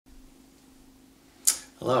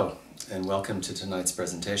Hello, and welcome to tonight's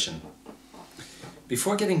presentation.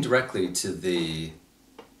 Before getting directly to the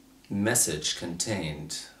message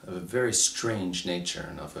contained of a very strange nature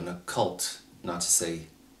and of an occult, not to say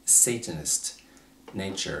Satanist,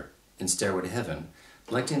 nature in Stairway to Heaven,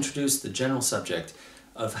 I'd like to introduce the general subject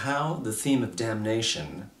of how the theme of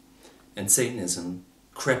damnation and Satanism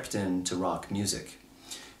crept into rock music.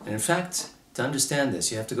 And in fact, to understand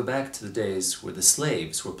this, you have to go back to the days where the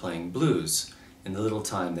slaves were playing blues in the little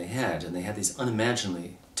time they had, and they had these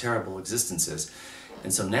unimaginably terrible existences.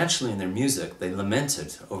 And so naturally in their music, they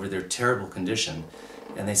lamented over their terrible condition,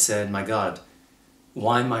 and they said, "My God,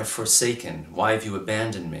 why am I forsaken? Why have you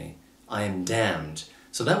abandoned me? I am damned."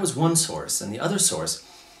 So that was one source, and the other source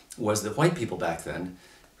was that white people back then,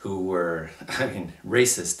 who were,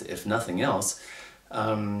 racist if nothing else,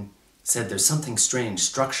 said there's something strange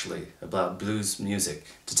structurally about blues music.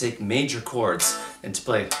 To take major chords and to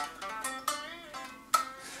play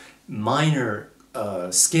minor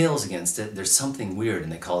scales against it, there's something weird,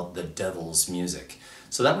 and they call it the devil's music.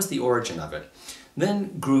 So that was the origin of it.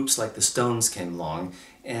 Then groups like the Stones came along,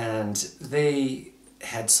 and they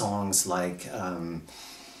had songs like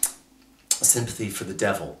Sympathy for the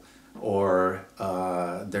Devil, or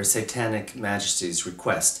Their Satanic Majesty's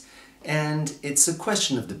Request. And it's a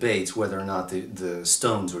question of debate whether or not the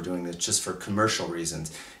Stones were doing this just for commercial reasons.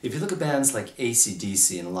 If you look at bands like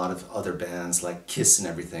AC/DC and a lot of other bands like Kiss and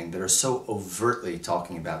everything that are so overtly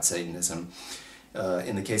talking about Satanism,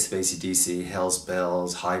 in the case of AC/DC, Hell's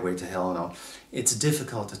Bells, Highway to Hell and all, it's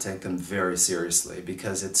difficult to take them very seriously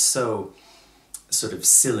because it's so sort of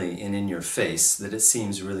silly and in your face that it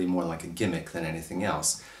seems really more like a gimmick than anything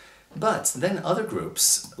else. But then other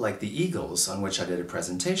groups, like the Eagles, on which I did a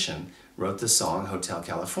presentation, wrote the song Hotel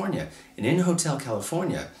California. And in Hotel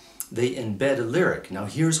California, they embed a lyric. Now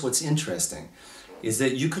here's what's interesting, is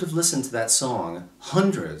that you could have listened to that song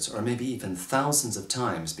hundreds or maybe even thousands of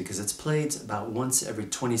times because it's played about once every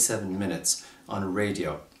 27 minutes on a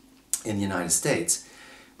radio in the United States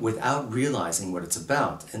without realizing what it's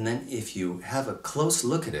about. And then if you have a close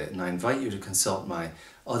look at it, and I invite you to consult my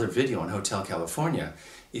other video on Hotel California,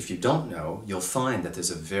 if you don't know, you'll find that there's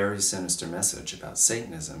a very sinister message about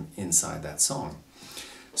Satanism inside that song.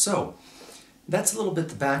 So, that's a little bit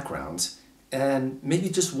the background, and maybe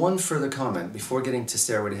just one further comment before getting to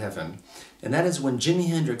Stairway to Heaven, and that is when Jimi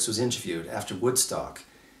Hendrix was interviewed after Woodstock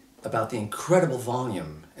about the incredible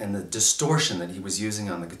volume and the distortion that he was using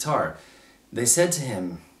on the guitar, they said to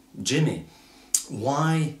him, "Jimmy,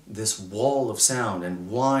 why this wall of sound and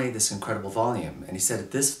why this incredible volume?" And he said,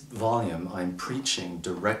 "At this volume, I'm preaching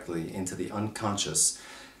directly into the unconscious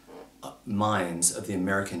minds of the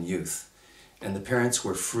American youth." And the parents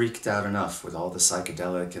were freaked out enough with all the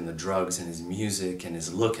psychedelic and the drugs and his music and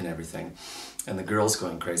his look and everything, and the girls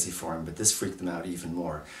going crazy for him, but this freaked them out even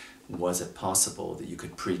more. Was it possible that you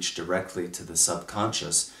could preach directly to the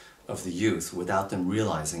subconscious of the youth without them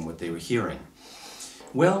realizing what they were hearing?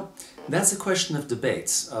 Well, that's a question of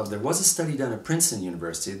debates. There was a study done at Princeton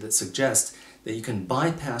University that suggests that you can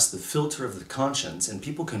bypass the filter of the conscience and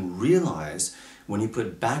people can realize when you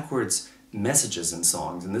put backwards messages in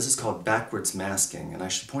songs, and this is called backwards masking. And I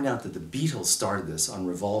should point out that the Beatles started this on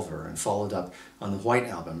Revolver and followed up on the White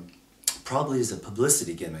Album, probably as a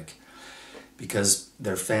publicity gimmick, because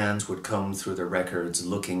their fans would comb through their records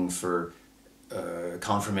looking for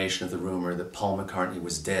confirmation of the rumor that Paul McCartney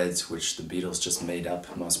was dead, which the Beatles just made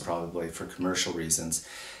up, most probably for commercial reasons.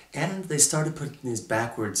 And they started putting these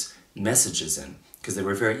backwards messages in, because they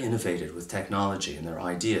were very innovative with technology and their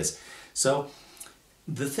ideas. So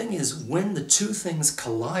the thing is, when the two things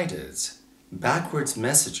collided, backwards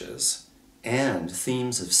messages and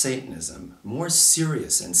themes of Satanism, more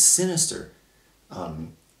serious and sinister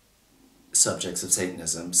subjects of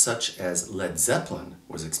Satanism, such as Led Zeppelin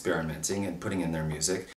was experimenting and putting in their music,